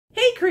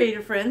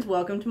creative friends,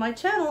 welcome to my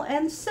channel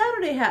and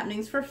Saturday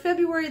happenings for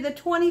February the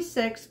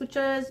 26th, which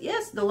is,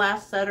 yes, the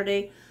last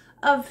Saturday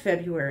of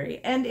February.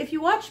 And if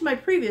you watched my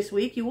previous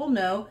week, you will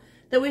know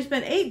that we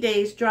spent 8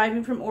 days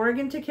driving from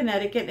Oregon to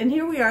Connecticut, and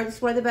here we are. This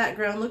is why the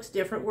background looks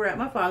different. We're at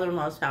my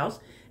father-in-law's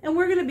house, and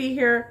we're going to be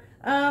here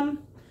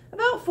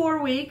about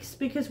 4 weeks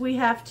because we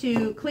have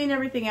to clean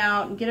everything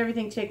out and get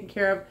everything taken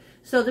care of.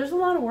 So there's a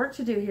lot of work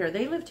to do here.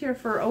 They lived here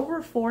for over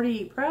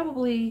 40,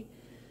 probably,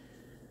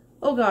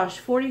 oh gosh,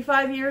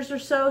 45 years or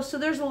so. So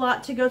there's a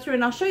lot to go through,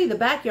 and I'll show you the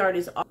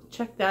backyard.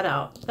 Check that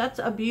out. That's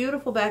a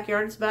beautiful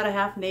backyard. It's about a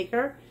half an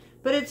acre.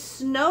 But it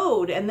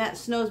snowed, and that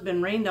snow's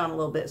been rained on a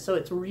little bit, so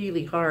it's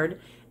really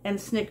hard. And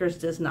Snickers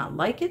does not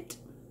like it,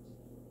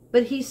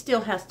 but he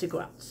still has to go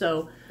out.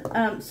 So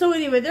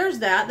anyway, there's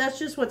that. That's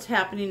just what's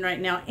happening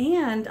right now.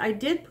 And I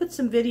did put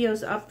some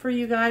videos up for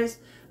you guys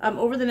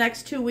over the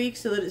next 2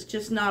 weeks so that it's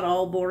just not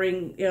all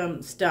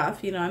boring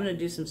stuff. You know, I'm going to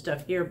do some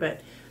stuff here,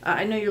 but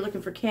I know you're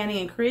looking for canning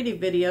and creative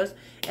videos.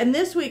 And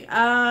this week,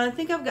 I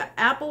think I've got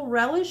apple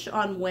relish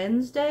on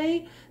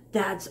Wednesday.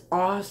 That's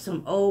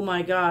awesome. Oh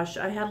my gosh.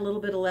 I had a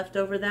little bit of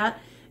leftover that,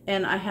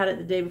 and I had it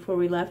the day before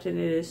we left, and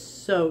it is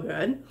so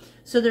good.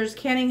 So there's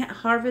canning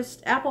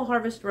apple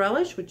harvest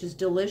relish, which is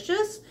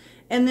delicious.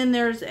 And then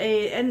there's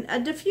a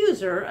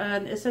diffuser,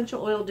 an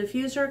essential oil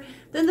diffuser.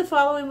 Then the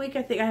following week,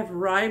 I think I have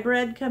rye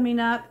bread coming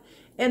up.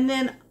 And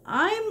then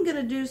I'm going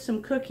to do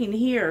some cooking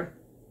here.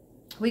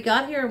 We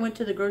got here and went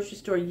to the grocery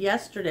store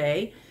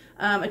yesterday.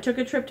 I took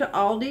a trip to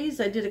Aldi's.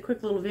 I did a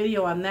quick little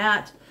video on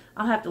that.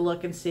 I'll have to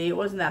look and see. It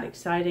wasn't that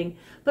exciting.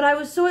 But I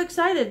was so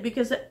excited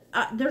because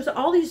there's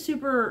all these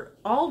super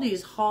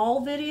Aldi's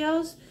haul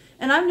videos.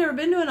 And I've never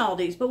been to an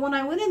Aldi's. But when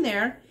I went in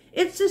there,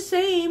 it's the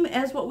same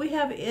as what we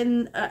have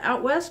in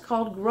out west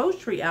called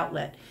grocery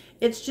outlet.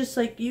 It's just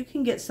like you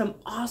can get some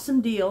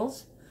awesome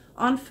deals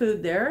on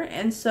food there.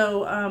 And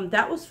so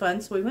that was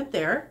fun. So we went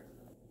there.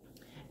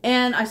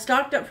 And I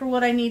stocked up for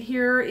what I need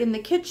here in the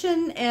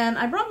kitchen. And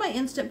I brought my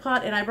Instant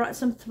Pot, and I brought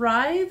some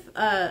Thrive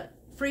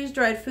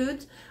freeze-dried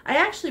foods. I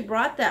actually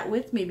brought that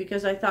with me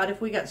because I thought if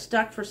we got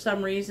stuck for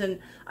some reason,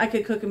 I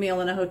could cook a meal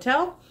in a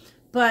hotel.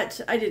 But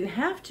I didn't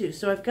have to,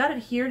 so I've got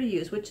it here to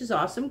use, which is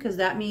awesome because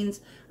that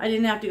means I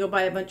didn't have to go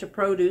buy a bunch of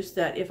produce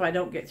that if I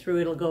don't get through,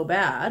 it'll go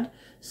bad.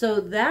 So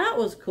that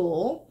was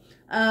cool.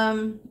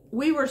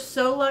 We were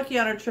so lucky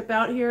on our trip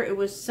out here. It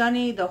was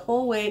sunny the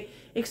whole way,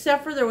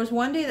 except for there was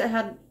one day that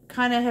had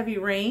kind of heavy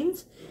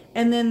rains.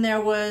 And then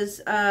there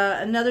was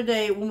another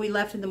day when we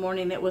left in the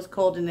morning, it was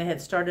cold, and it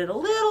had started a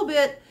little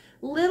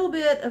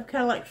bit of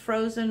kind of like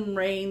frozen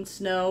rain,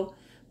 snow,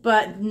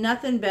 but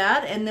nothing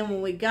bad. And then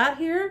when we got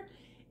here,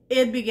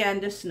 it began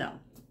to snow.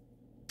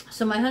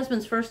 So my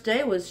husband's first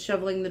day was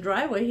shoveling the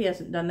driveway. He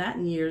hasn't done that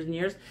in years and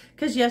years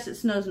because, yes, it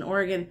snows in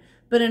Oregon,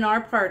 but in our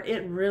part,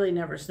 it really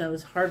never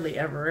snows, hardly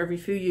ever. Every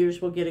few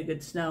years we'll get a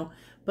good snow,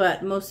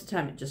 but most of the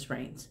time it just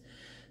rains.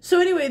 So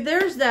anyway,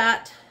 there's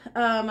that.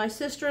 My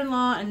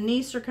sister-in-law and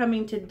niece are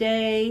coming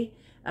today.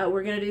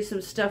 We're going to do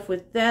some stuff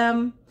with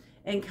them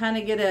and kind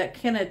of get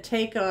a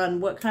take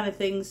on what kind of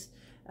things,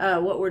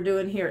 what we're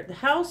doing here at the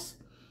house.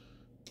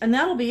 And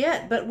that'll be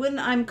it. But when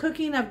I'm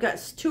cooking, I've got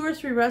 2 or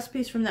 3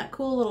 recipes from that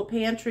cool little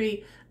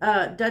pantry,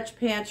 Dutch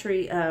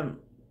pantry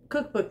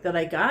cookbook that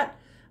I got.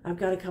 I've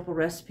got a couple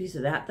recipes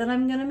of that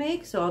I'm going to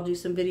make. So I'll do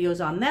some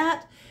videos on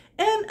that.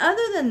 And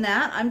other than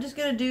that, I'm just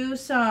going to do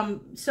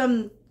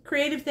some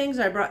creative things.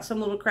 I brought some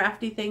little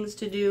crafty things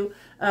to do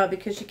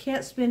because you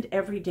can't spend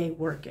every day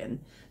working.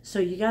 So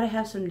you got to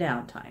have some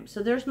downtime.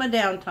 So there's my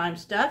downtime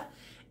stuff.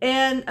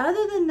 And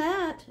other than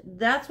that,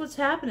 that's what's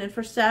happening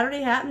for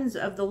Saturday happenings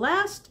of the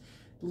last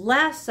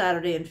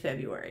Saturday in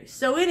February.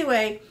 So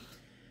anyway,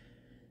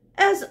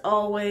 as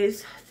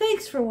always,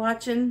 thanks for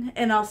watching,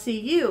 and I'll see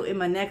you in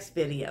my next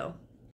video.